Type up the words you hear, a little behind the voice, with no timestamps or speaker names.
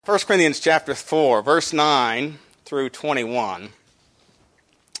1 Corinthians chapter 4, verse 9 through 21.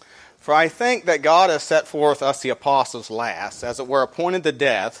 For I think that God has set forth us the apostles last, as it were appointed to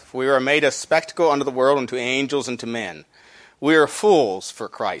death, for we are made a spectacle unto the world, and to angels, and to men. We are fools for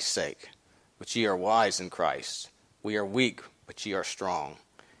Christ's sake, but ye are wise in Christ. We are weak, but ye are strong.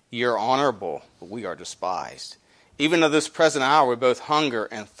 Ye are honorable, but we are despised. Even of this present hour we both hunger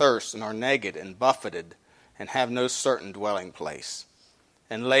and thirst, and are naked and buffeted, and have no certain dwelling place.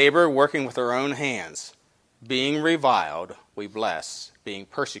 And labor, working with our own hands. Being reviled, we bless. Being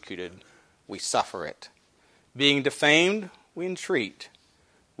persecuted, we suffer it. Being defamed, we entreat.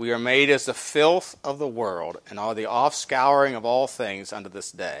 We are made as the filth of the world, and are the offscouring of all things unto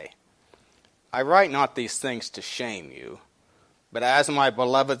this day. I write not these things to shame you, but as my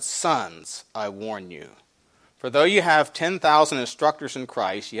beloved sons I warn you. For though you have 10,000 instructors in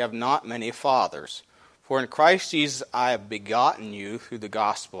Christ, ye have not many fathers. For in Christ Jesus I have begotten you through the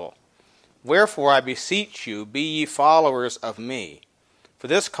gospel. Wherefore I beseech you, be ye followers of me. For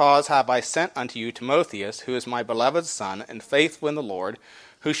this cause have I sent unto you Timotheus, who is my beloved son, and faithful in the Lord,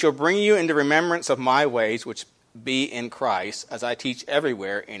 who shall bring you into remembrance of my ways which be in Christ, as I teach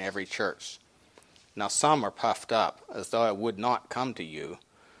everywhere in every church. Now some are puffed up, as though I would not come to you.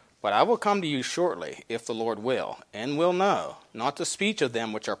 But I will come to you shortly, if the Lord will, and will know, not the speech of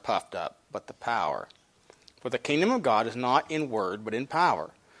them which are puffed up, but the power. For the kingdom of God is not in word, but in power.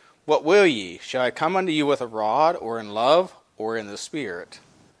 What will ye? Shall I come unto you with a rod, or in love, or in the spirit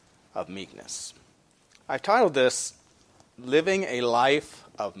of meekness? I've titled this, Living a Life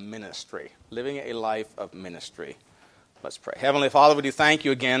of Ministry. Living a Life of Ministry. Let's pray. Heavenly Father, we do thank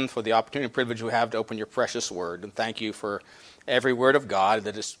you again for the opportunity and privilege we have to open your precious word. And thank you for every word of God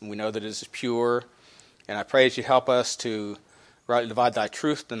that we know that it is pure. And I pray that you help us to rightly divide thy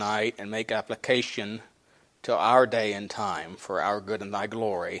truth tonight and make application to our day and time for our good and thy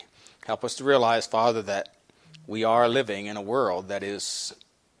glory. Help us to realize, Father, that we are living in a world that is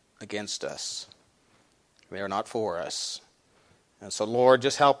against us. They are not for us. And so, Lord,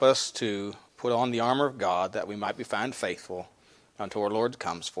 just help us to put on the armor of God that we might be found faithful until our Lord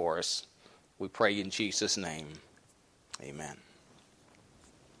comes for us. We pray in Jesus' name. Amen.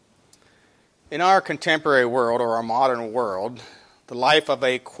 In our contemporary world, or our modern world, the life of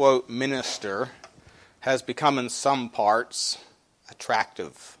a, quote, minister has become in some parts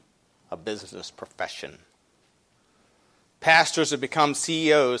attractive, a business profession. Pastors have become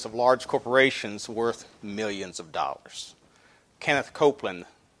CEOs of large corporations worth millions of dollars. Kenneth Copeland,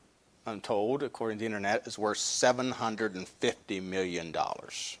 I'm told, according to the internet, is worth $750 million.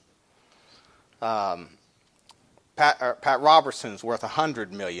 Pat Robertson's worth $100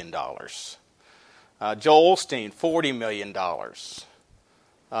 million. Joel Osteen, $40 million.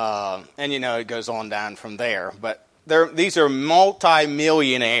 And, it goes on down from there. But these are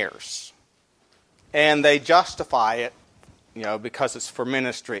multi-millionaires. And they justify it, because it's for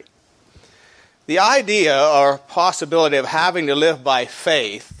ministry. The idea or possibility of having to live by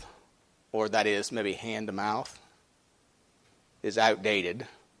faith, or that is maybe hand to mouth, is outdated,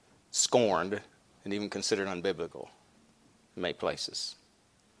 scorned, and even considered unbiblical in many places.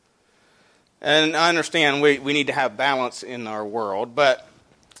 And I understand we need to have balance in our world, but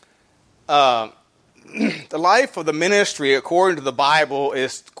the life of the ministry, according to the Bible,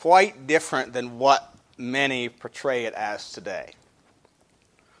 is quite different than what many portray it as today.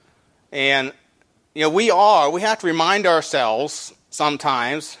 And, we have to remind ourselves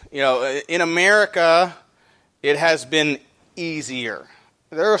sometimes, in America, it has been easier.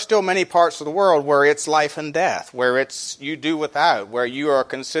 There are still many parts of the world where it's life and death, where it's you do without, where you are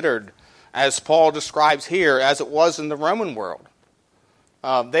considered, as Paul describes here, as it was in the Roman world.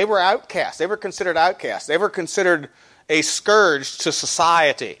 They were outcasts. They were considered outcasts. They were considered a scourge to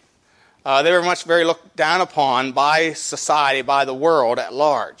society. They were very looked down upon by society, by the world at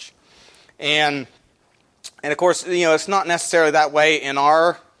large. And of course, it's not necessarily that way in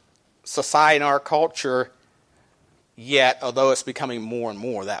our society, in our culture yet, although it's becoming more and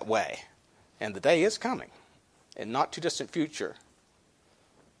more that way. And the day is coming, in not too distant future.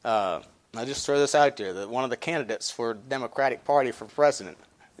 I just throw this out there, that one of the candidates for the Democratic Party for president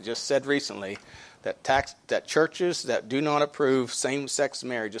just said recently that churches that do not approve same-sex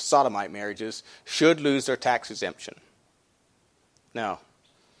marriages, sodomite marriages, should lose their tax exemption. Now,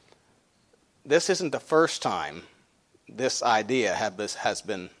 this isn't the first time this idea has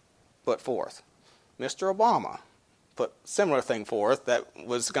been put forth. Mr. Obama put a similar thing forth that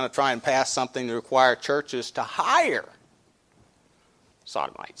was going to try and pass something to require churches to hire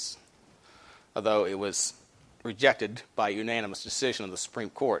sodomites, although it was rejected by unanimous decision of the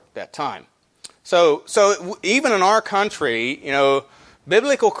Supreme Court at that time. So even in our country,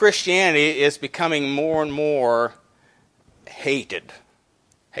 Biblical Christianity is becoming more and more hated.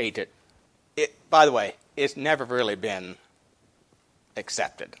 Hated. By the way, it's never really been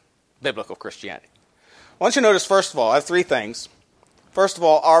accepted. Biblical Christianity. I want you to notice, first of all, I have three things. First of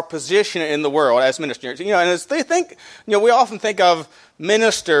all, our position in the world as ministers. And as they think, we often think of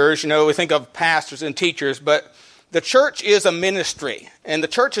ministers, we think of pastors and teachers, but the church is a ministry, and the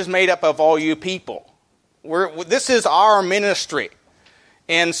church is made up of all you people. This is our ministry.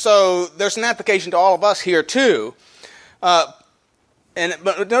 And so there's an application to all of us here too. But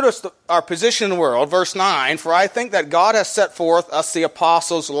notice our position in the world, verse 9, "For I think that God has set forth us the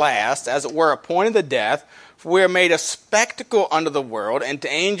apostles last, as it were appointed to death, for we are made a spectacle unto the world, and to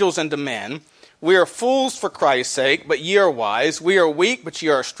angels and to men. We are fools for Christ's sake, but ye are wise. We are weak, but ye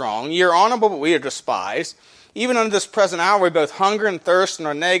are strong. Ye are honorable, but we are despised. Even unto this present hour we both hunger and thirst, and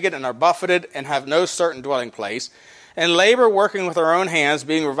are naked, and are buffeted, and have no certain dwelling place. And labor, working with our own hands,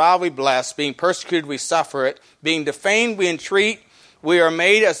 being reviled we bless, being persecuted we suffer it, being defamed we entreat. We are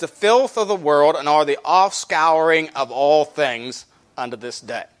made as the filth of the world, and are the offscouring of all things unto this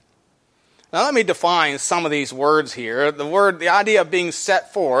day." Now let me define some of these words here. The idea of being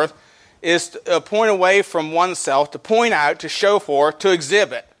set forth is to point away from oneself, to point out, to show forth, to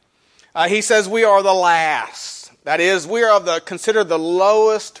exhibit. He says we are the last. That is, we are considered the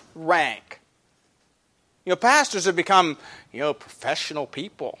lowest rank. Pastors have become, professional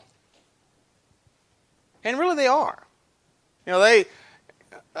people. And really they are.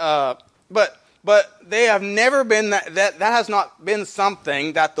 But they have never been, that has not been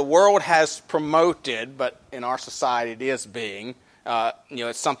something that the world has promoted, but in our society it is being.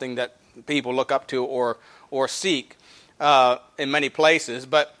 It's something that people look up to or seek in many places.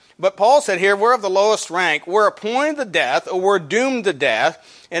 But Paul said here, we're of the lowest rank. We're appointed to death, or we're doomed to death.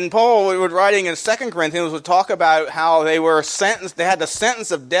 And Paul, writing in 2 Corinthians, would talk about how they were sentenced, they had the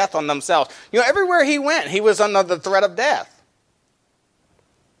sentence of death on themselves. Everywhere he went, he was under the threat of death.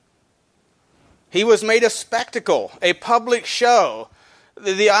 He was made a spectacle, a public show.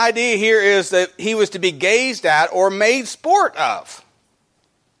 The idea here is that he was to be gazed at or made sport of.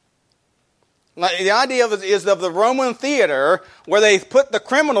 The idea is of the Roman theater where they put the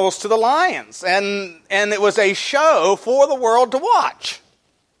criminals to the lions, and it was a show for the world to watch.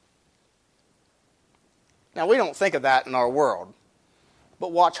 Now, we don't think of that in our world,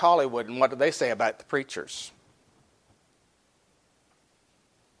 but watch Hollywood, and what do they say about the preachers?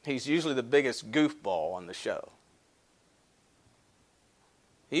 He's usually the biggest goofball on the show.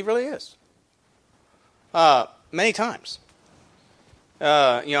 He really is. Many times.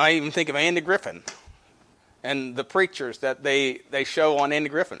 I even think of Andy Griffin and the preachers that they show on Andy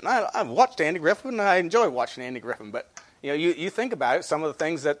Griffin. I've watched Andy Griffin, and I enjoy watching Andy Griffin, but you think about it, some of the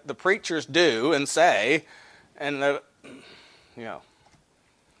things that the preachers do and say, and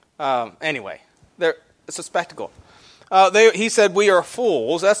anyway, it's a spectacle. He said, we are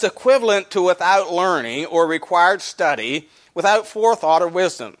fools. That's equivalent to without learning or required study, without forethought or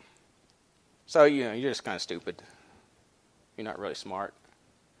wisdom. So, you're just kind of stupid. You're not really smart.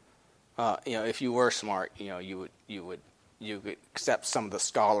 If you were smart, you would accept some of the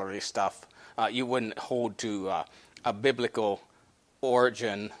scholarly stuff. You wouldn't hold to a biblical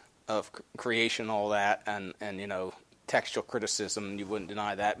origin of creation, all that, and textual criticism. You wouldn't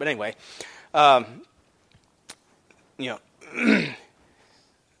deny that. But anyway, then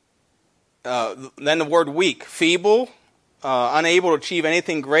the word weak, feeble, unable to achieve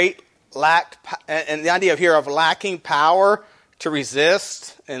anything great, and the idea here of lacking power to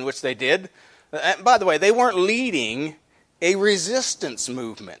resist, in which they did. And by the way, they weren't leading a resistance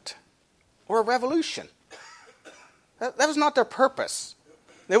movement or a revolution. That was not their purpose.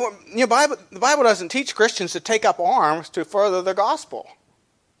 They were, the Bible doesn't teach Christians to take up arms to further the gospel,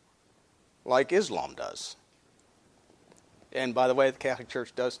 like Islam does. And by the way, the Catholic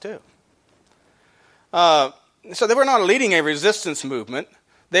Church does too. So they were not leading a resistance movement.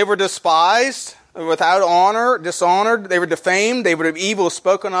 They were despised, without honor, dishonored. They were defamed. They were evil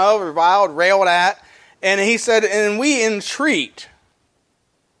spoken of, reviled, railed at. And he said, and we entreat.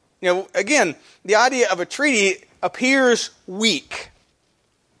 Again, the idea of a treaty appears weak.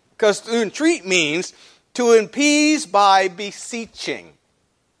 Because to entreat means to appease by beseeching,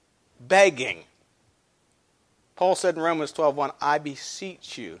 begging. Paul said in Romans 12:1, I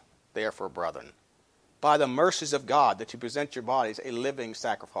beseech you, therefore, brethren, by the mercies of God, that you present your bodies a living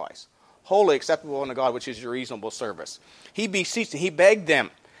sacrifice, wholly acceptable unto God, which is your reasonable service. He beseeched them. He begged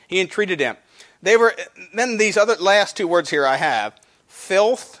them. He entreated them. Then these other last two words here I have,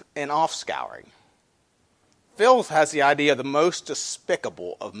 filth and offscouring. Filth has the idea of the most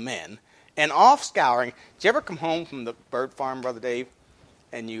despicable of men. And offscouring, did you ever come home from the bird farm, Brother Dave?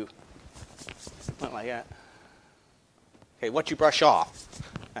 and you went like that. Okay, what you brush off,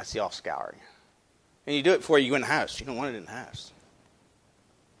 that's the off-scouring. And you do it before you go in the house. You don't want it in the house.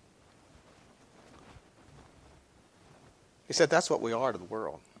 He said that's what we are to the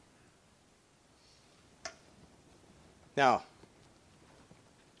world. Now,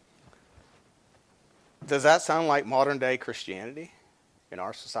 does that sound like modern-day Christianity in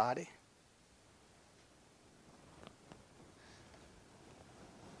our society?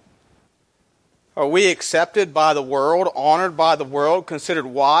 Are we accepted by the world, honored by the world, considered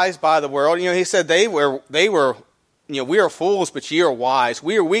wise by the world? He said they were, we are fools, but ye are wise.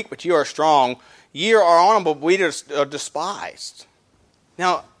 We are weak, but ye are strong. Ye are honorable, but we are despised.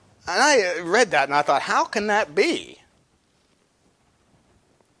 Now, and I read that and I thought, how can that be?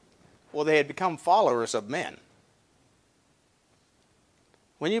 Well, they had become followers of men.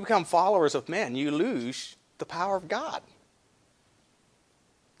 When you become followers of men, you lose the power of God.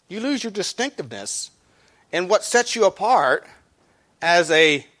 You lose your distinctiveness and what sets you apart as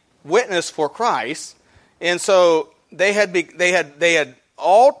a witness for Christ. And so they had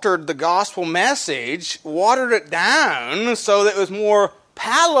altered the gospel message, watered it down so that it was more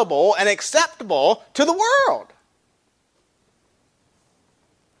palatable and acceptable to the world.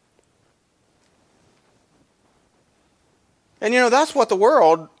 And that's what the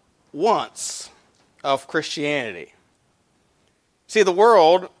world wants of Christianity. See, the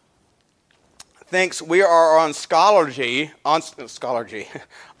world thinks we are unscholarly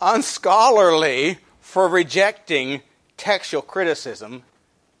for rejecting textual criticism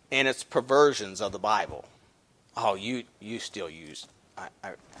and its perversions of the Bible. Oh, you still use,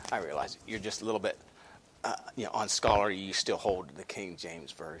 I realize you're just a little bit unscholarly. You still hold the King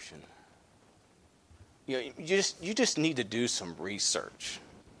James Version. You just need to do some research.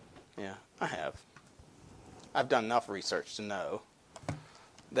 Yeah, I have. I've done enough research to know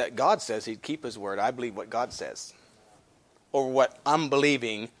that God says he'd keep his word. I believe what God says, or what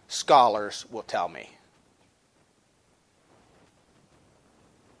unbelieving scholars will tell me.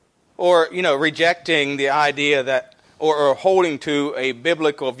 Or, rejecting the idea that, or holding to a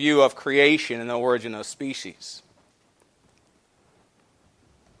biblical view of creation and the origin of species.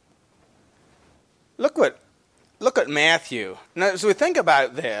 Look at Matthew. Now, as we think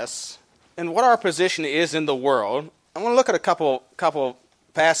about this and what our position is in the world, I want to look at a couple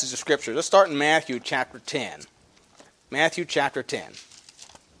passages of Scripture. Let's start in Matthew chapter 10. Matthew chapter 10.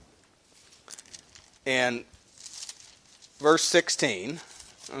 And verse 16.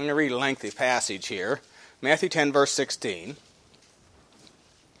 I'm going to read a lengthy passage here. Matthew 10, verse 16.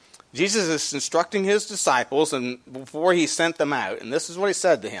 Jesus is instructing his disciples, and before he sent them out, and this is what he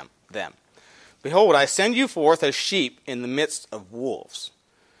said to them. Behold, I send you forth as sheep in the midst of wolves.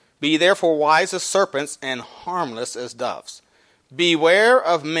 Be ye therefore wise as serpents and harmless as doves. Beware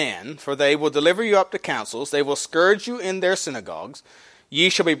of men, for they will deliver you up to councils. They will scourge you in their synagogues. Ye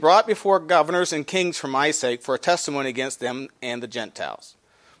shall be brought before governors and kings for my sake, for a testimony against them and the Gentiles.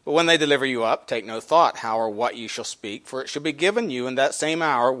 But when they deliver you up, take no thought how or what ye shall speak, for it shall be given you in that same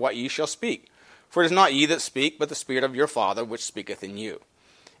hour what ye shall speak. For it is not ye that speak, but the Spirit of your Father which speaketh in you.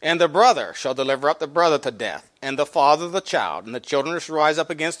 And the brother shall deliver up the brother to death, and the father the child, and the children shall rise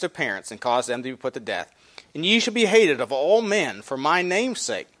up against their parents, and cause them to be put to death. And ye shall be hated of all men for my name's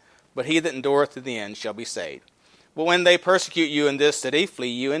sake, but he that endureth to the end shall be saved. But when they persecute you in this city, flee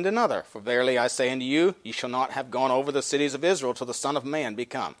you into another. For verily I say unto you, ye shall not have gone over the cities of Israel till the Son of Man be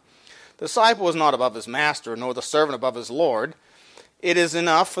come. The disciple is not above his master, nor the servant above his Lord. It is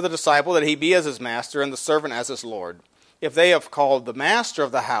enough for the disciple that he be as his master, and the servant as his Lord. If they have called the master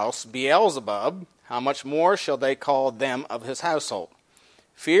of the house Beelzebub, how much more shall they call them of his household?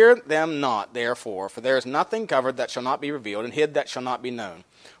 Fear them not, therefore, for there is nothing covered that shall not be revealed, and hid that shall not be known.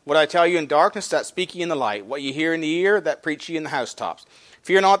 What I tell you in darkness, that speak ye in the light. What ye hear in the ear, that preach ye in the housetops.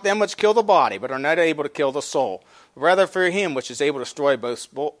 Fear not them which kill the body, but are not able to kill the soul. Rather fear him which is able to destroy both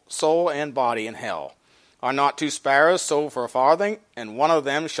soul and body in hell. Are not 2 sparrows sold for a farthing, and one of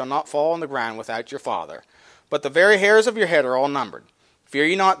them shall not fall on the ground without your Father? But the very hairs of your head are all numbered. Fear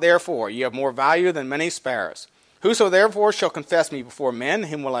ye not, therefore, ye have more value than many sparrows. Whoso therefore shall confess me before men,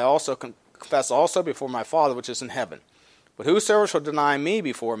 him will I also confess also before my Father which is in heaven. But whosoever shall deny me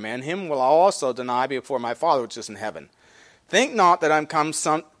before men, him will I also deny before my Father which is in heaven. Think not that I am come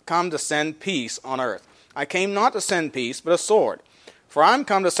to send peace on earth. I came not to send peace, but a sword. For I am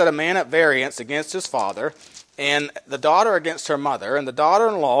come to set a man at variance against his father, and the daughter against her mother, and the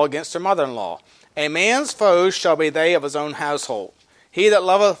daughter-in-law against her mother-in-law. A man's foes shall be they of his own household. He that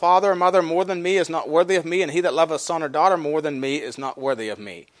loveth father or mother more than me is not worthy of me, and he that loveth son or daughter more than me is not worthy of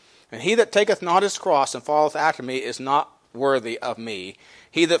me. And he that taketh not his cross and followeth after me is not worthy of me.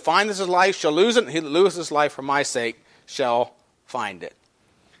 He that findeth his life shall lose it, and he that loseth his life for my sake shall find it.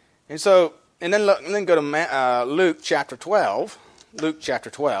 And so, and then go to Luke chapter 12. Luke chapter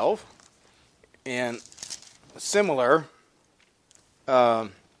 12, and a similar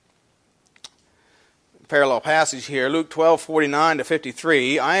parallel passage here. Luke 12:49 to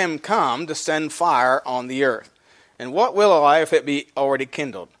 53. I am come to send fire on the earth. And what will I if it be already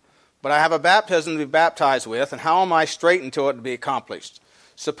kindled? But I have a baptism to be baptized with, and how am I straitened till it be accomplished?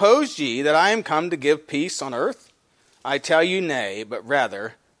 Suppose ye that I am come to give peace on earth? I tell you nay, but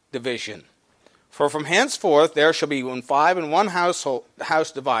rather division. For from henceforth there shall be 5 in one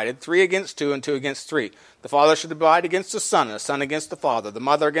house divided, 3 against 2, and 2 against 3. The father shall divide against the son, and the son against the father, the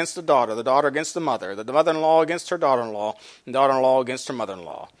mother against the daughter against the mother-in-law against her daughter-in-law, and daughter-in-law against her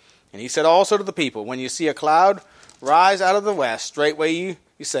mother-in-law. And he said also to the people, when you see a cloud rise out of the west, straightway you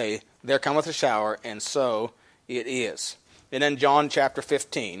say, there cometh a shower, and so it is. And then John chapter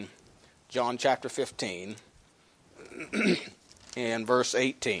 15, and verse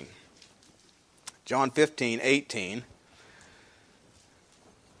 18. John 15:18.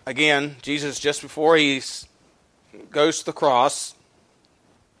 Again, Jesus, just before he goes to the cross,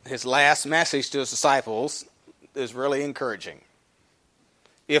 his last message to his disciples is really encouraging.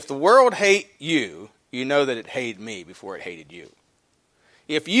 If the world hate you, you know that it hated me before it hated you.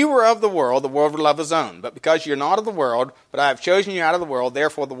 If you were of the world would love his own. But because you're not of the world, but I have chosen you out of the world,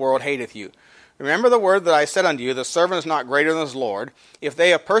 therefore the world hateth you. Remember the word that I said unto you, the servant is not greater than his Lord. If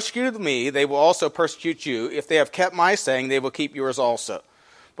they have persecuted me, they will also persecute you. If they have kept my saying, they will keep yours also.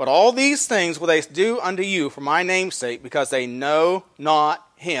 But all these things will they do unto you for my name's sake, because they know not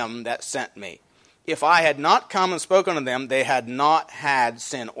him that sent me. If I had not come and spoken to them, they had not had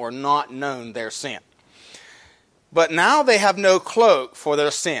sin, or not known their sin. But now they have no cloak for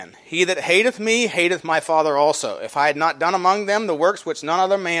their sin. He that hateth me hateth my Father also. If I had not done among them the works which none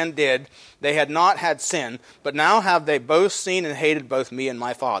other man did, they had not had sin. But now have they both seen and hated both me and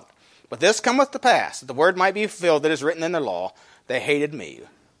my Father. But this cometh to pass, that the word might be fulfilled that is written in the law, they hated me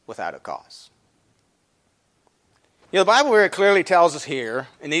without a cause. You know, the Bible very clearly tells us here,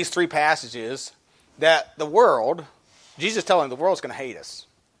 in these 3 passages, that the world, Jesus is telling the world's going to hate us.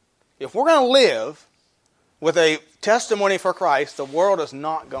 If we're going to live with a testimony for Christ, the world is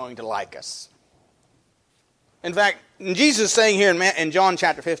not going to like us. In fact, Jesus is saying here in John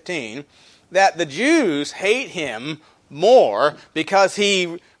chapter 15 that the Jews hate him more because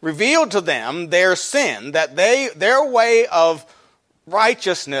he revealed to them their sin, that their way of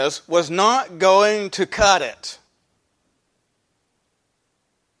righteousness was not going to cut it.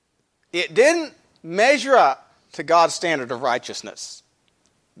 It didn't measure up to God's standard of righteousness.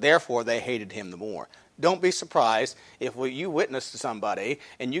 Therefore, they hated him the more. Don't be surprised if you witness to somebody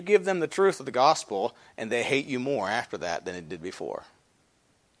and you give them the truth of the gospel and they hate you more after that than it did before.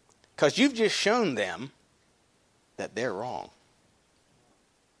 Because you've just shown them that they're wrong.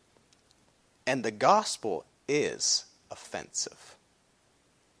 And the gospel is offensive.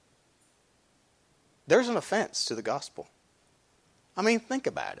 There's an offense to the gospel. I mean, think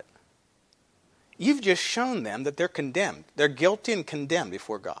about it. You've just shown them that they're condemned. They're guilty and condemned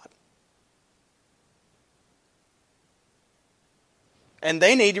before God. And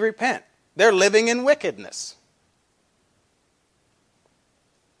they need to repent. They're living in wickedness.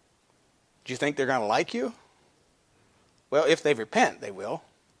 Do you think they're going to like you? Well, if they repent, they will.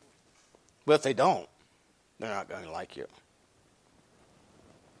 But if they don't, they're not going to like you.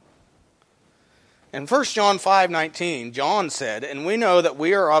 In 1 John 5:19, John said, and we know that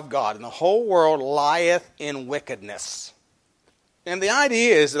we are of God, and the whole world lieth in wickedness. And the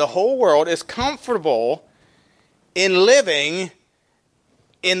idea is that the whole world is comfortable in living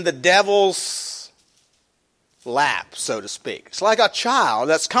in the devil's lap, so to speak. It's like a child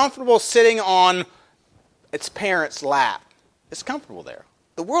that's comfortable sitting on its parents' lap. It's comfortable there.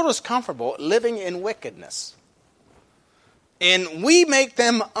 The world is comfortable living in wickedness. And we make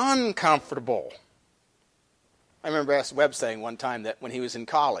them uncomfortable. I remember S. Webb saying one time that when he was in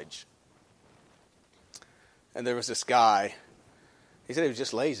college, and there was this guy, he said he was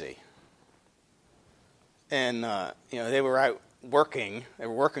just lazy. And, they were out working. They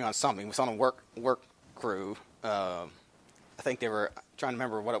were working on something. It was on a work crew. I think they were trying to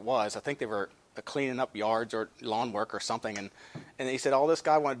remember what it was. I think they were cleaning up yards or lawn work or something. And he said all this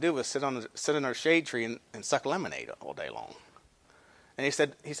guy wanted to do was sit in a shade tree and suck lemonade all day long. And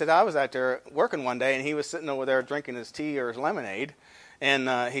he said I was out there working one day and he was sitting over there drinking his tea or his lemonade.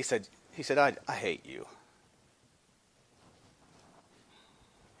 And he said I hate you.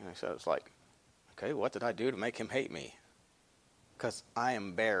 And so it's like, okay, what did I do to make him hate me? Because I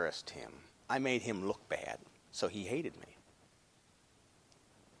embarrassed him. I made him look bad, so he hated me.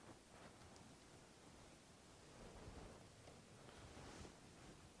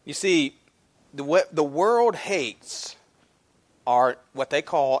 You see, the world hates are what they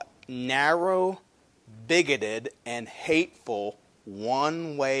call narrow, bigoted, and hateful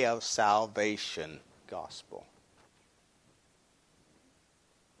one way of salvation gospel.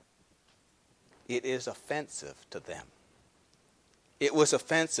 It is offensive to them. It was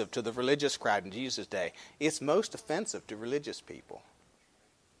offensive to the religious crowd in Jesus' day. It's most offensive to religious people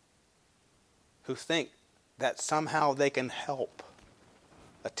who think that somehow they can help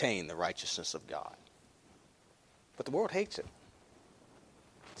attain the righteousness of God. But the world hates it.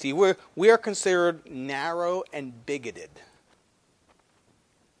 See, we are considered narrow and bigoted.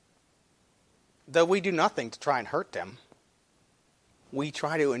 Though we do nothing to try and hurt them, we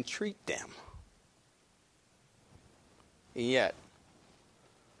try to entreat them. And yet,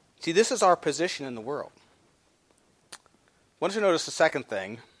 see, this is our position in the world. I want you to notice the second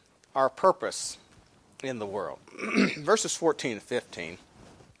thing, our purpose in the world. Verses 14 and 15.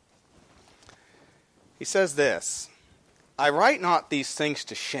 He says this, I write not these things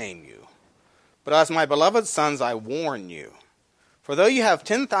to shame you, but as my beloved sons I warn you. For though you have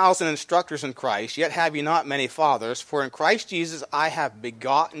 10,000 instructors in Christ, yet have you not many fathers, for in Christ Jesus I have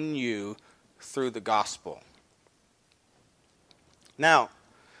begotten you through the gospel. Now,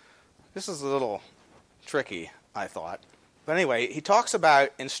 this is a little tricky, I thought. But anyway, he talks about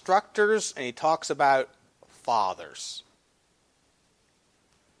instructors and he talks about fathers.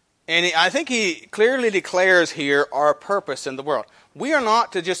 And I think he clearly declares here our purpose in the world. We are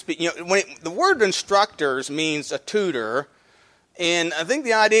not to just be, the word instructors means a tutor. And I think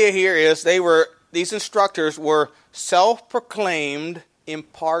the idea here is these instructors were self-proclaimed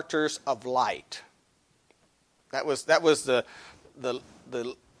imparters of light. That was the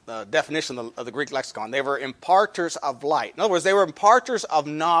definition of the Greek lexicon. They were imparters of light. In other words, they were imparters of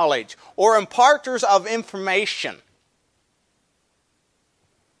knowledge or imparters of information.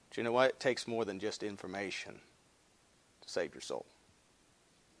 But you know what? It takes more than just information to save your soul.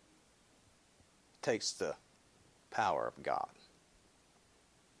 It takes the power of God.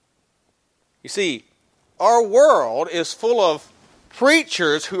 You see, our world is full of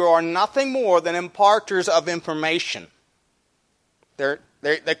preachers who are nothing more than imparters of information.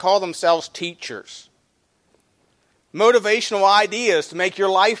 They call themselves teachers. Motivational ideas to make your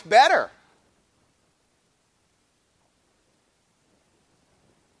life better.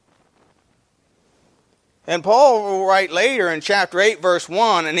 And Paul will write later in chapter 8, verse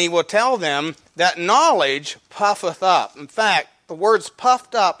 1, and he will tell them that knowledge puffeth up. In fact, the words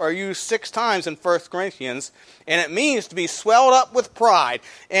puffed up are used 6 times in 1 Corinthians, and it means to be swelled up with pride.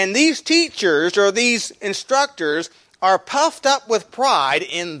 And these teachers or these instructors are puffed up with pride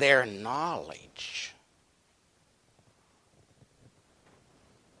in their knowledge.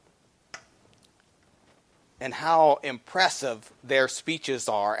 And how impressive their speeches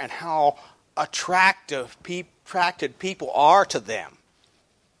are and how attracted people are to them.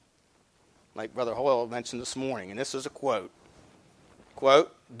 Like Brother Hoyle mentioned this morning, and this is a quote.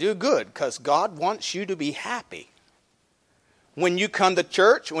 Quote, do good because God wants you to be happy. When you come to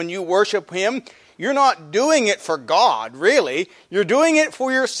church, when you worship Him, you're not doing it for God, really. You're doing it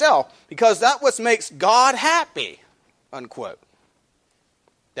for yourself because that's what makes God happy, unquote.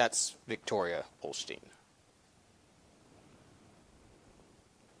 That's Victoria Olstein.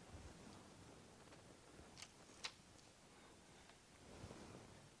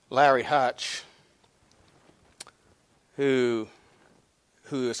 Larry Hutch, who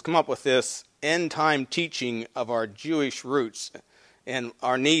has come up with this end-time teaching of our Jewish roots and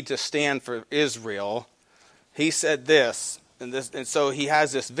our need to stand for Israel, he said this, and so he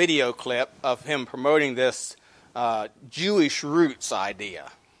has this video clip of him promoting this Jewish roots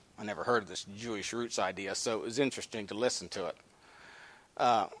idea. I never heard of this Jewish roots idea, so it was interesting to listen to it.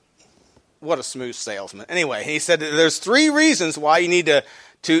 What a smooth salesman. Anyway, he said that there's 3 reasons why you need to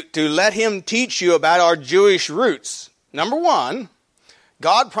let him teach you about our Jewish roots. Number 1,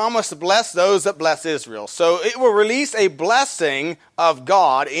 God promised to bless those that bless Israel. So it will release a blessing of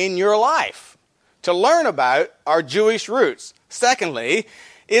God in your life to learn about our Jewish roots. Secondly,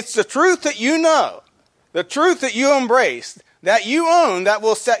 it's the truth that you know, the truth that you embrace, that you own, that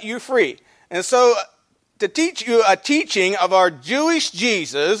will set you free. And so to teach you a teaching of our Jewish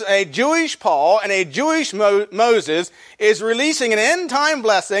Jesus, a Jewish Paul, and a Jewish Moses is releasing an end-time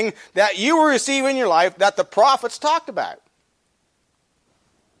blessing that you will receive in your life that the prophets talked about.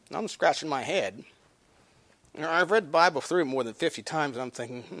 I'm scratching my head. I've read the Bible through more than 50 times, and I'm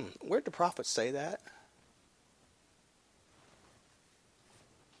thinking, where did the prophets say that?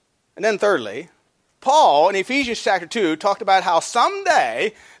 And then thirdly, Paul, in Ephesians chapter 2, talked about how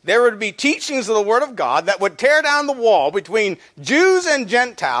someday there would be teachings of the Word of God that would tear down the wall between Jews and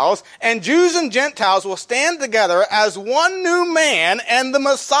Gentiles will stand together as one new man, and the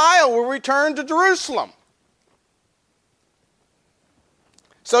Messiah will return to Jerusalem.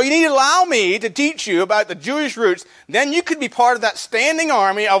 So you need to allow me to teach you about the Jewish roots. Then you could be part of that standing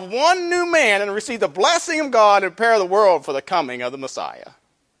army of one new man and receive the blessing of God and prepare the world for the coming of the Messiah.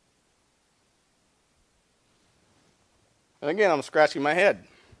 And again, I'm scratching my head.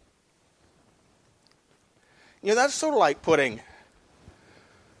 That's sort of like putting,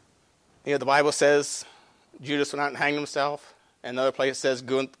 the Bible says Judas went out and hanged himself. And another place says,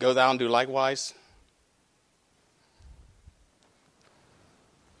 go thou and do likewise.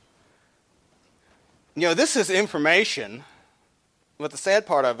 This is information, but the sad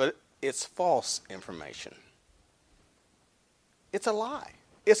part of it, it's false information. It's a lie.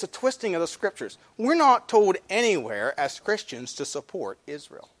 It's a twisting of the Scriptures. We're not told anywhere as Christians to support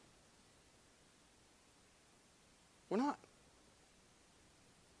Israel. We're not.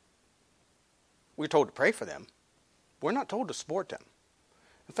 We're told to pray for them. We're not told to support them.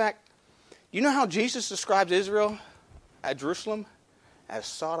 In fact, you know how Jesus describes Israel at Jerusalem? As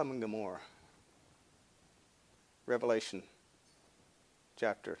Sodom and Gomorrah. Revelation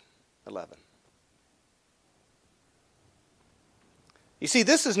chapter 11. You see,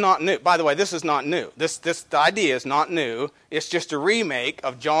 this is not new. By the way, this is not new. The idea is not new. It's just a remake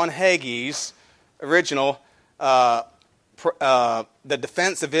of John Hagee's original the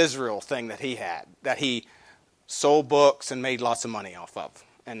defense of Israel thing that he had, that he sold books and made lots of money off of.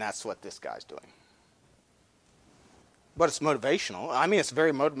 And that's what this guy's doing. But it's motivational. I mean, it's a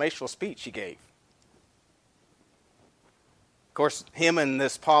very motivational speech he gave. Of course, him and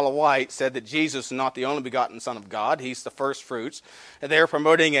this Paula White said that Jesus is not the only begotten Son of God. He's the first fruits. And they're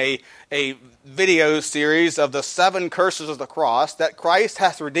promoting a video series of the 7 curses of the cross, that Christ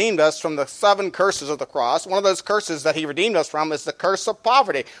hath redeemed us from the 7 curses of the cross. One of those curses that he redeemed us from is the curse of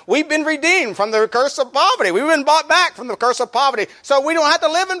poverty. We've been redeemed from the curse of poverty. We've been bought back from the curse of poverty, so we don't have to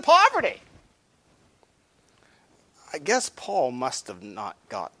live in poverty. I guess Paul must have not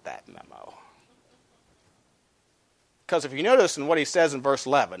got that memo. Because if you notice in what he says in verse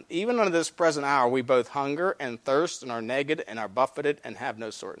 11, even unto this present hour we both hunger and thirst and are naked and are buffeted and have no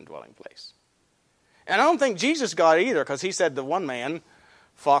certain dwelling place. And I don't think Jesus got it either, because he said to one man,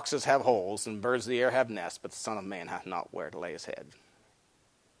 foxes have holes and birds of the air have nests, but the Son of Man hath not where to lay his head.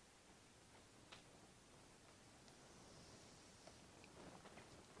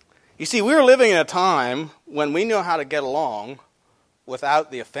 You see, we're living in a time when we know how to get along without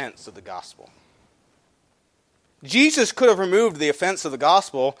the offense of the gospel. Jesus could have removed the offense of the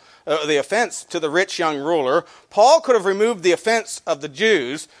gospel, the offense to the rich young ruler. Paul could have removed the offense of the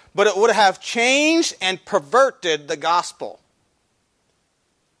Jews, but it would have changed and perverted the gospel.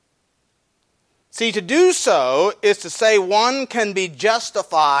 See, to do so is to say one can be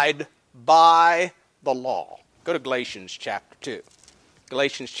justified by the law. Go to Galatians chapter 2.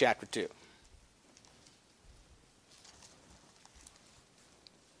 Galatians chapter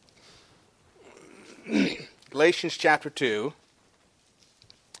 2. Galatians chapter 2.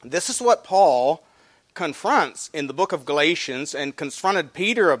 This is what Paul confronts in the book of Galatians and confronted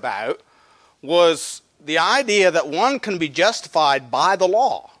Peter about, was the idea that one can be justified by the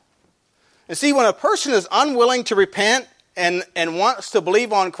law. And see, when a person is unwilling to repent and wants to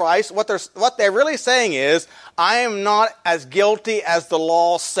believe on Christ, what they're really saying is, I am not as guilty as the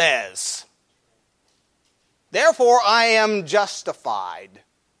law says. Therefore, I am justified,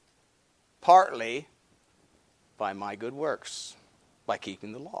 partly by my good works, by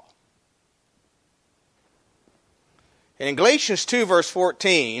keeping the law. And in Galatians 2, verse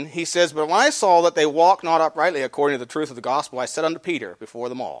 14, he says, But when I saw that they walk not uprightly according to the truth of the gospel, I said unto Peter before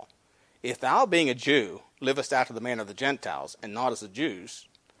them all, If thou, being a Jew, livest after the manner of the Gentiles, and not as the Jews,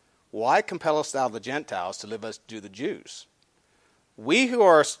 why compellest thou the Gentiles to live as do the Jews? We who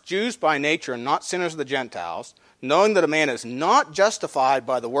are Jews by nature and not sinners of the Gentiles, knowing that a man is not justified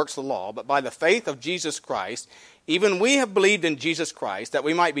by the works of the law, but by the faith of Jesus Christ, even we have believed in Jesus Christ, that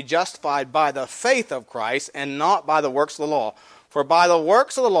we might be justified by the faith of Christ, and not by the works of the law. For by the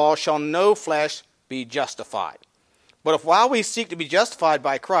works of the law shall no flesh be justified. But if while we seek to be justified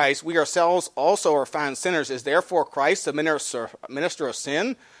by Christ, we ourselves also are found sinners, is therefore Christ the minister of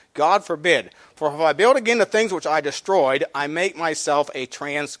sin? God forbid. For if I build again the things which I destroyed, I make myself a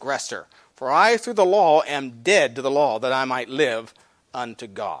transgressor. For I through the law am dead to the law, that I might live unto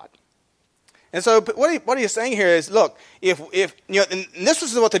God. And so what he's saying here is, look, if and this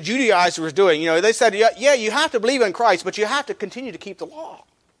is what the Judaizers were doing. They said, yeah, you have to believe in Christ, but you have to continue to keep the law.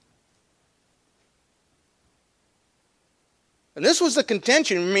 And this was the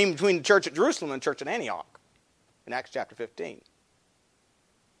contention between the church at Jerusalem and the church at Antioch in Acts chapter 15.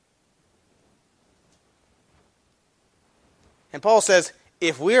 And Paul says,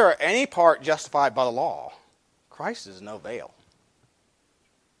 if we are any part justified by the law, Christ is no avail.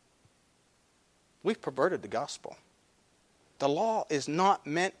 We've perverted the gospel. The law is not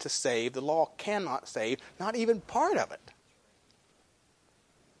meant to save. The law cannot save, not even part of it.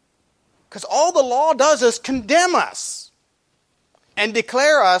 Because all the law does is condemn us and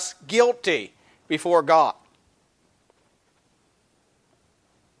declare us guilty before God.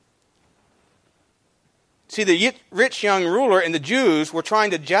 See, the rich young ruler and the Jews were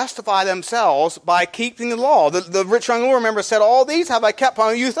trying to justify themselves by keeping the law. The rich young ruler, remember, said, all these have I kept from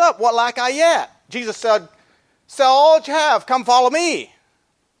my youth up. What lack I yet? Jesus said, sell all that you have. Come follow me.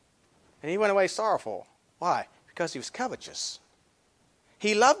 And he went away sorrowful. Why? Because he was covetous.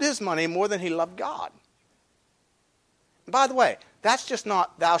 He loved his money more than he loved God. And by the way, that's just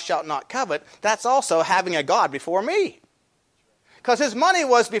not thou shalt not covet. That's also having a God before me. Because his money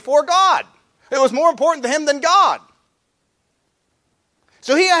was before God. It was more important to him than God.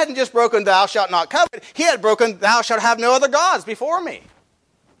 So he hadn't just broken thou shalt not covet. He had broken thou shalt have no other gods before me.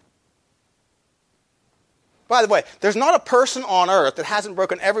 By the way, there's not a person on earth that hasn't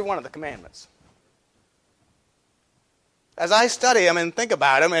broken every one of the commandments. As I study them and think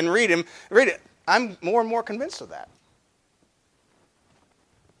about them and read it, I'm more and more convinced of that.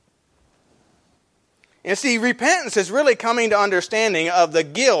 And see, repentance is really coming to understanding of the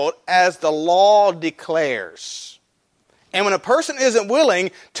guilt as the law declares. And when a person isn't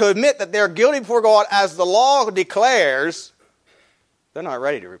willing to admit that they're guilty before God as the law declares, they're not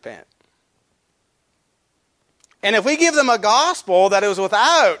ready to repent. And if we give them a gospel that is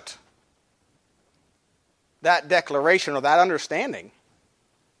without that declaration or that understanding,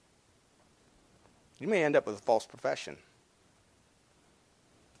 you may end up with a false profession.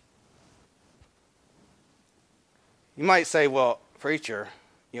 You might say, well, preacher,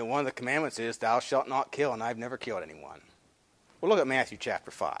 one of the commandments is thou shalt not kill, and I've never killed anyone. Well, look at Matthew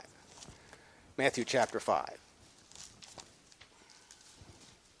chapter 5. Matthew chapter 5.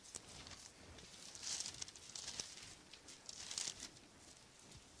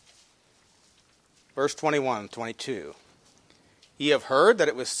 Verse 21, 22. Ye have heard that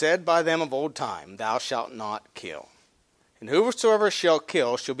it was said by them of old time, thou shalt not kill. And whosoever shall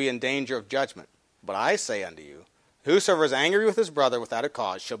kill shall be in danger of judgment. But I say unto you, whosoever is angry with his brother without a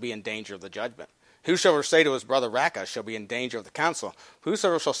cause shall be in danger of the judgment. Whosoever say to his brother Raca shall be in danger of the council.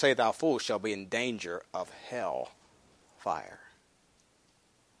 Whosoever shall say thou fool shall be in danger of hell fire.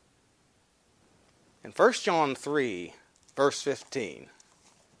 And 1 John 3, verse 15,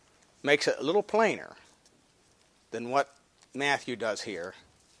 makes it a little plainer than what Matthew does here.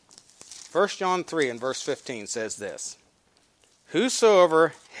 1 John 3 and verse 15 says this,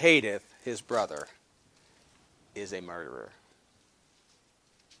 whosoever hateth his brother is a murderer.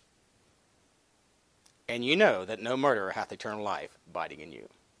 And you know that no murderer hath eternal life abiding in you.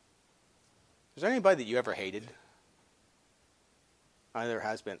 Is there anybody that you ever hated? There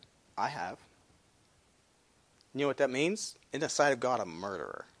has been. I have. You know what that means? In the sight of God, a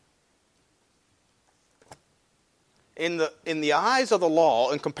murderer. In the eyes of the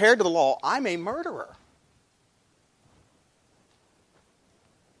law, and compared to the law, I'm a murderer.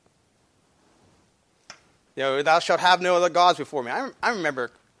 Thou shalt have no other gods before me. I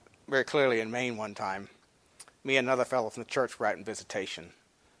remember very clearly in Maine one time, me and another fellow from the church were out in visitation.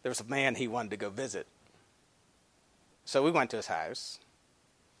 There was a man he wanted to go visit. So we went to his house,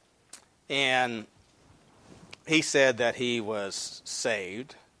 and he said that he was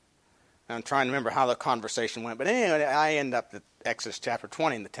saved. I'm trying to remember how the conversation went. But anyway, I end up at Exodus chapter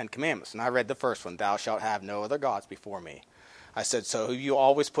 20 in the Ten Commandments. And I read the first one, thou shalt have no other gods before me. I said, so have you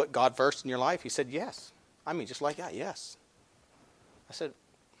always put God first in your life? He said, yes. I mean, just like that, yes. I said,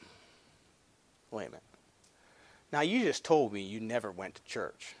 wait a minute. Now, you just told me you never went to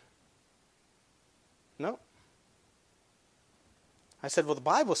church. No. I said, well, the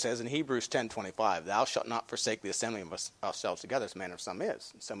Bible says in Hebrews 10:25, thou shalt not forsake the assembling of ourselves together, as manner of some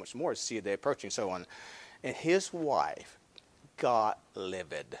is, and so much more, see a day approaching, and so on. And his wife got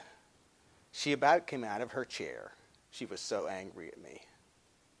livid. She about came out of her chair. She was so angry at me.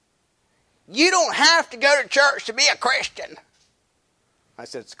 You don't have to go to church to be a Christian. I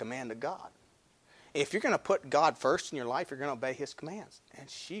said, it's a command of God. If you're going to put God first in your life, you're going to obey his commands. And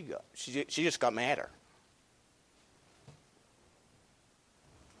she just got madder.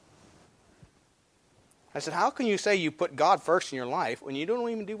 I said, how can you say you put God first in your life when you don't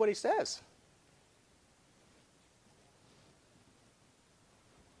even do what he says?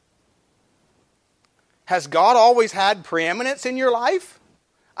 Has God always had preeminence in your life?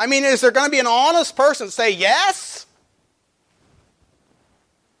 I mean, is there going to be an honest person say yes?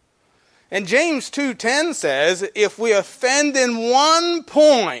 And James 2:10 says, if we offend in one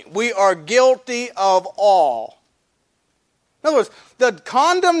point, we are guilty of all. In other words, the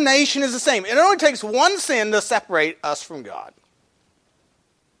condemnation is the same. It only takes one sin to separate us from God.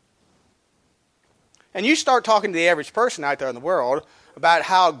 And you start talking to the average person out there in the world about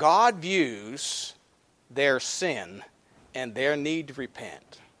how God views their sin and their need to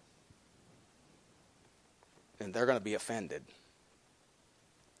repent. And they're going to be offended.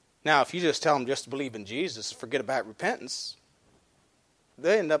 Now, if you just tell them just to believe in Jesus and forget about repentance,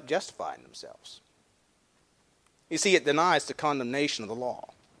 they end up justifying themselves. You see, it denies the condemnation of the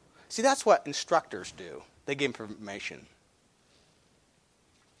law. See, that's what instructors do. They give information.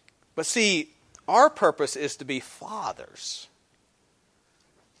 But see, our purpose is to be fathers.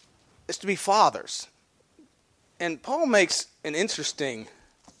 It's to be fathers. And Paul makes an interesting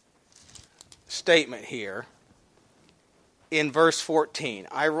statement here in verse 14.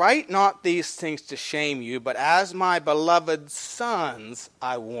 I write not these things to shame you, but as my beloved sons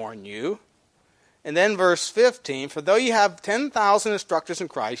I warn you. And then verse 15, for though you have 10,000 instructors in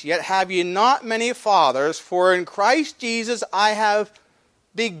Christ, yet have ye not many fathers, for in Christ Jesus I have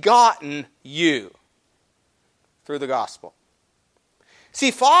begotten you through the gospel. See,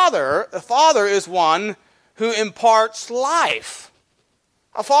 a father is one who imparts life.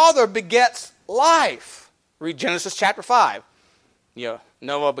 A father begets life. Read Genesis chapter 5.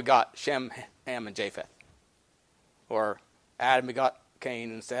 Noah begot Shem, Ham, and Japheth. Or Adam begot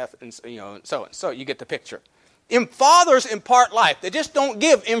Cain and Seth, and so on. So you get the picture. Fathers impart life. They just don't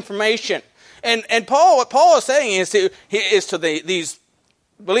give information. And what Paul is saying is to these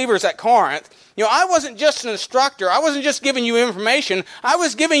believers at Corinth, I wasn't just an instructor. I wasn't just giving you information. I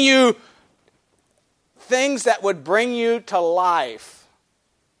was giving you things that would bring you to life.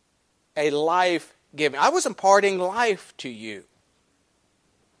 A life giving. I was imparting life to you.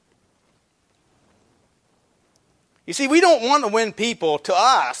 You see, we don't want to win people to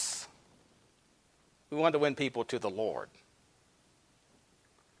us. We want to win people to the Lord.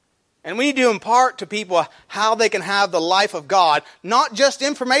 And we need to impart to people how they can have the life of God, not just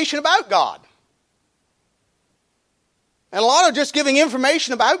information about God. And a lot of just giving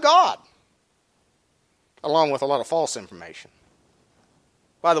information about God, along with a lot of false information.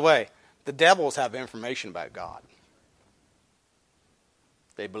 By the way, the devils have information about God.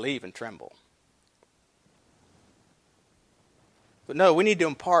 They believe and tremble. But no, we need to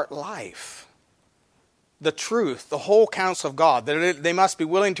impart life, the truth, the whole counsel of God. That they must be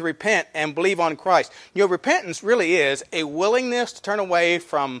willing to repent and believe on Christ. Repentance really is a willingness to turn away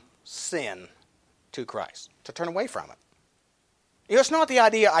from sin to Christ, to turn away from it. It's not the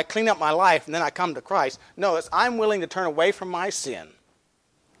idea I clean up my life and then I come to Christ. No, it's I'm willing to turn away from my sin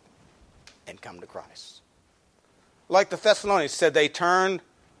and come to Christ. Like the Thessalonians said, they turned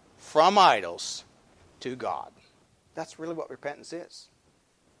from idols to God. That's really what repentance is.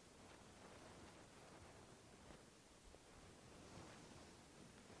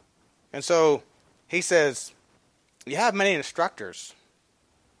 And so he says, you have many instructors,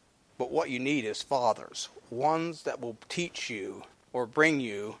 but what you need is fathers, ones that will teach you or bring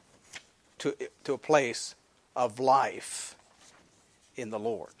you to a place of life in the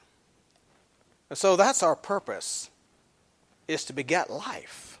Lord. And so that's our purpose, is to beget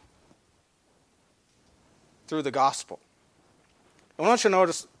life through the gospel. I want you to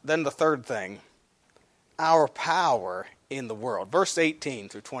notice then the third thing, our power in the world. Verse 18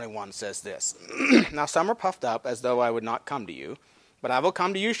 through 21 says this, Now some are puffed up as though I would not come to you, but I will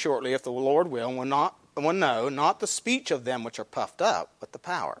come to you shortly if the Lord will, and will know not the speech of them which are puffed up, but the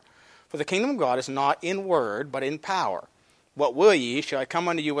power. For the kingdom of God is not in word, but in power. What will ye? Shall I come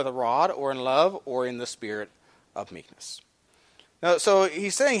unto you with a rod, or in love, or in the spirit of meekness? Now, so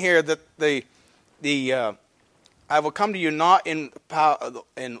he's saying here that I will come to you not in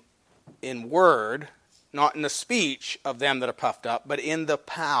word, not in the speech of them that are puffed up, but in the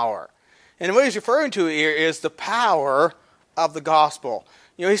power. And what he's referring to here is the power of the gospel.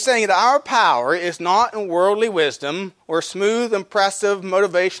 He's saying that our power is not in worldly wisdom or smooth, impressive,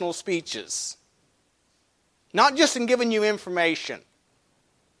 motivational speeches. Not just in giving you information.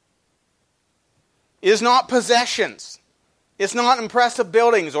 It is not possessions. It's not impressive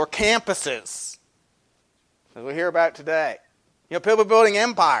buildings or campuses, as we hear about today. People building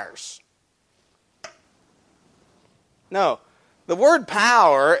empires. No. The word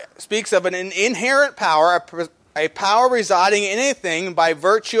power speaks of an inherent power, a power residing in anything by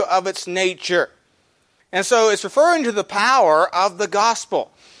virtue of its nature. And so it's referring to the power of the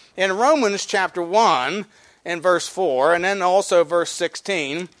gospel. In Romans chapter 1 and verse 4, and then also verse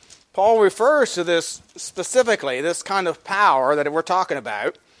 16, Paul refers to this specifically, this kind of power that we're talking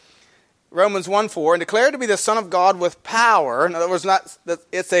about. Romans 1:4, and declared to be the Son of God with power. In other words,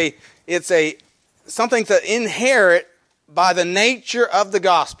 it's something to inherit by the nature of the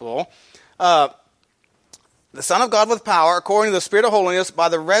gospel. The Son of God with power, according to the Spirit of holiness, by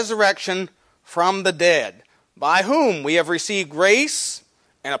the resurrection from the dead, by whom we have received grace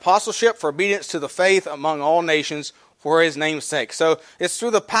and apostleship for obedience to the faith among all nations for his name's sake. So it's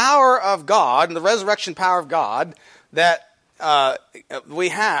through the power of God, and the resurrection power of God, that we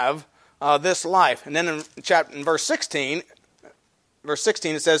have this life. And then in verse 16,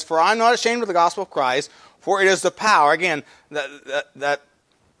 it says, "For I am not ashamed of the gospel of Christ, for it is the power," again, that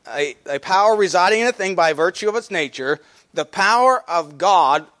a power residing in a thing by virtue of its nature, the power of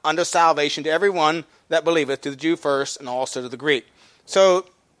God unto salvation to everyone that believeth, to the Jew first, and also to the Greek. So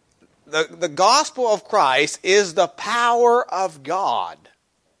the gospel of Christ is the power of God.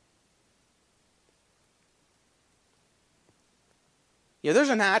 Yeah, there's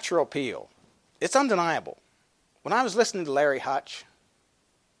a natural appeal. It's undeniable. When I was listening to Larry Hutch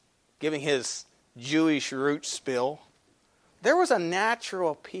giving his Jewish roots spill, there was a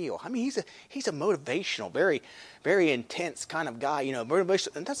natural appeal. I mean, he's a motivational, very, very intense kind of guy,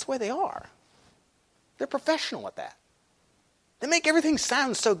 motivational, and that's the way they are. They're professional at that. They make everything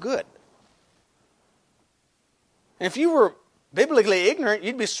sound so good. And if you were biblically ignorant,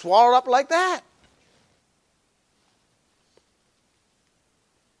 you'd be swallowed up like that.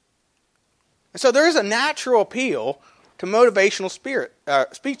 And so there is a natural appeal to motivational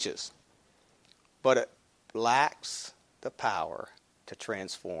speeches, but it lacks the power to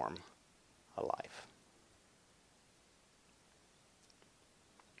transform a life.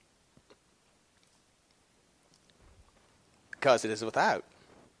 Because it is without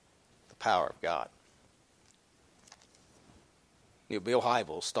the power of God. Bill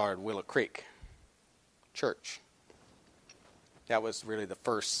Hybels started Willow Creek Church. That was really the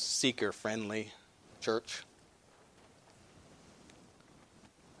first seeker-friendly church.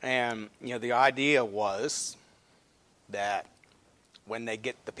 And, the idea was that when they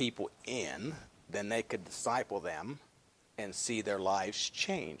get the people in, then they could disciple them and see their lives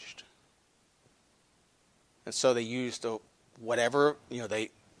changed. And so they used whatever,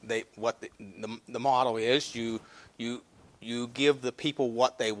 the model is, you give the people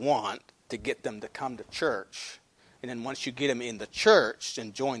what they want to get them to come to church. And then once you get them in the church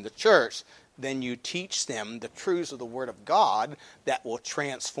and join the church, then you teach them the truths of the Word of God that will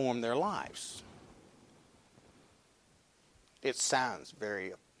transform their lives. It sounds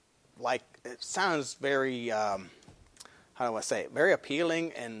very, how do I say it? Very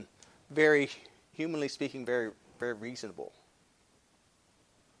appealing and very, humanly speaking, very, very reasonable.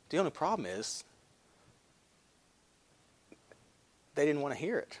 The only problem is they didn't want to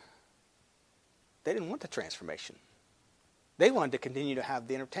hear it. They didn't want the transformation. They wanted to continue to have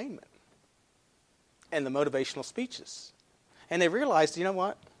the entertainment and the motivational speeches. And they realized, you know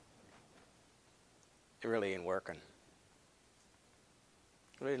what? It really ain't working. It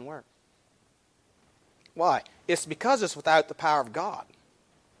really didn't work. Why? It's because it's without the power of God.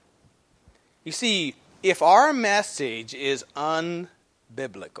 You see, if our message is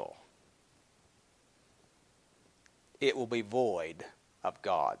unbiblical, it will be void of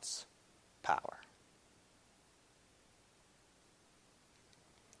God's power.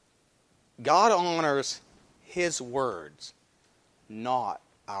 God honors His words, not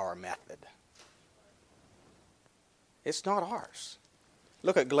our method. It's not ours.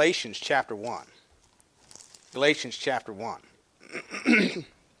 Look at Galatians chapter 1. Galatians chapter 1.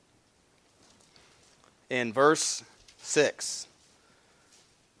 In verse 6.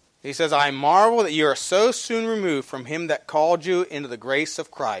 He says, "I marvel that you are so soon removed from him that called you into the grace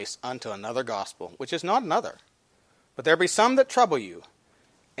of Christ unto another gospel, which is not another. But there be some that trouble you,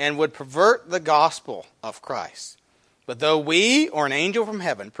 and would pervert the gospel of Christ. But though we, or an angel from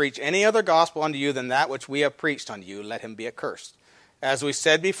heaven, preach any other gospel unto you than that which we have preached unto you, let him be accursed. As we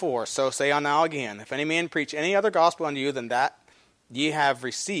said before, so say I now again, if any man preach any other gospel unto you than that ye have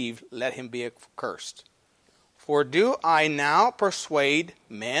received, let him be accursed. For do I now persuade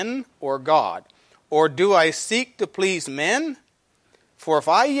men or God? Or do I seek to please men? For if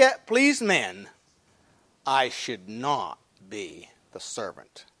I yet please men, I should not be the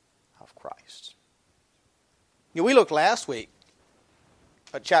servant of Christ." We looked last week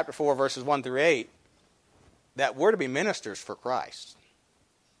at chapter 4, verses 1 through 8, that we're to be ministers for Christ,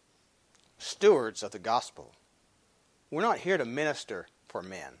 stewards of the gospel. We're not here to minister for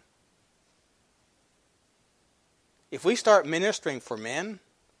men. If we start ministering for men,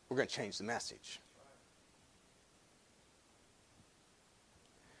 we're going to change the message.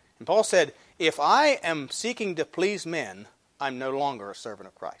 And Paul said, if I am seeking to please men, I'm no longer a servant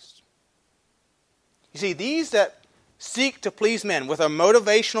of Christ. You see, these that seek to please men with their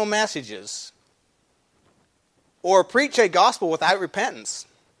motivational messages or preach a gospel without repentance,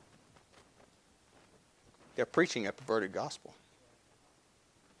 they're preaching a perverted gospel.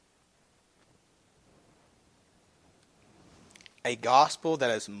 A gospel that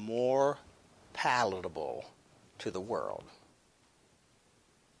is more palatable to the world.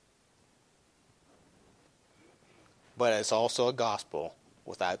 But it's also a gospel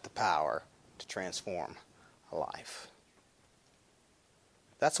without the power to transform a life.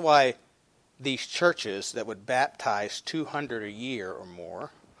 That's why these churches that would baptize 200 a year or more,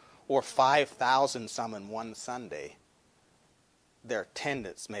 or 5,000 some in one Sunday, their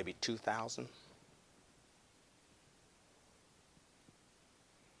attendance may be 2,000.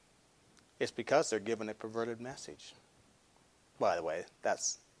 It's because they're given a perverted message. By the way,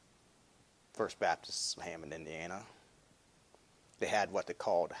 that's First Baptist of Hammond, Indiana. They had what they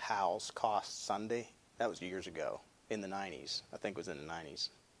called House Cost Sunday. That was years ago, in the 90s. I think it was in the 90s.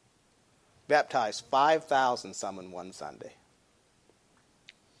 Baptized 5,000 some in one Sunday,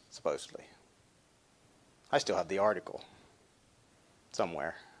 supposedly. I still have the article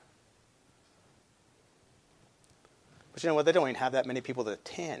somewhere. But you know what? They don't even have that many people that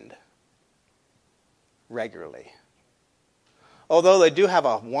attend regularly. Although they do have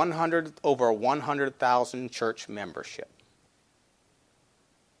over 100,000 church membership.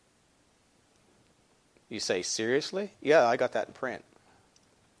 You say, seriously? Yeah, I got that in print.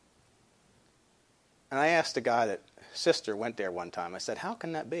 And I asked a guy that sister went there one time. I said, how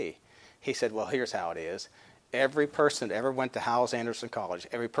can that be? He said, well, here's how it is. Every person that ever went to Howells Anderson College,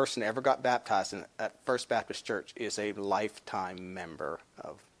 every person that ever got baptized at First Baptist Church is a lifetime member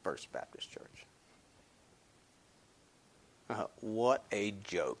of First Baptist Church. What a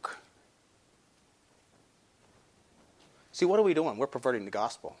joke. See, what are we doing? We're perverting the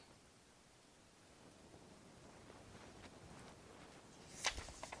gospel.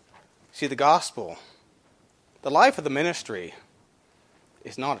 See, the gospel, the life of the ministry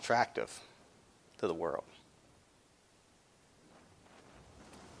is not attractive to the world.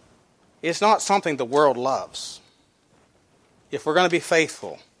 It's not something the world loves. If we're going to be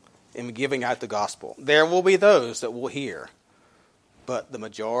faithful in giving out the gospel, there will be those that will hear, but the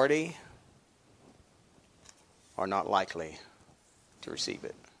majority are not likely to receive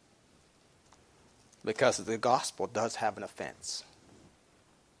it. Because the gospel does have an offense.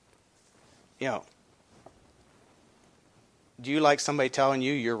 You know, do you like somebody telling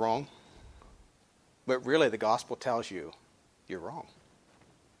you you're wrong? But really the gospel tells you you're wrong.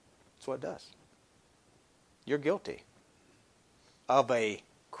 That's what it does. You're guilty of a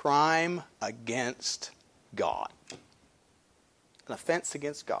crime against God. An offense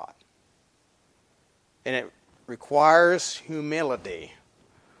against God. And it requires humility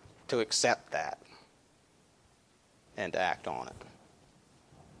to accept that and to act on it.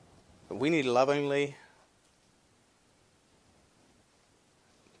 But we need to lovingly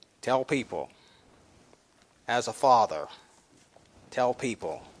tell people, as a father, tell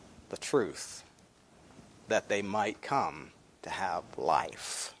people the truth that they might come to have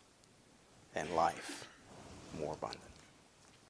life and life more abundant.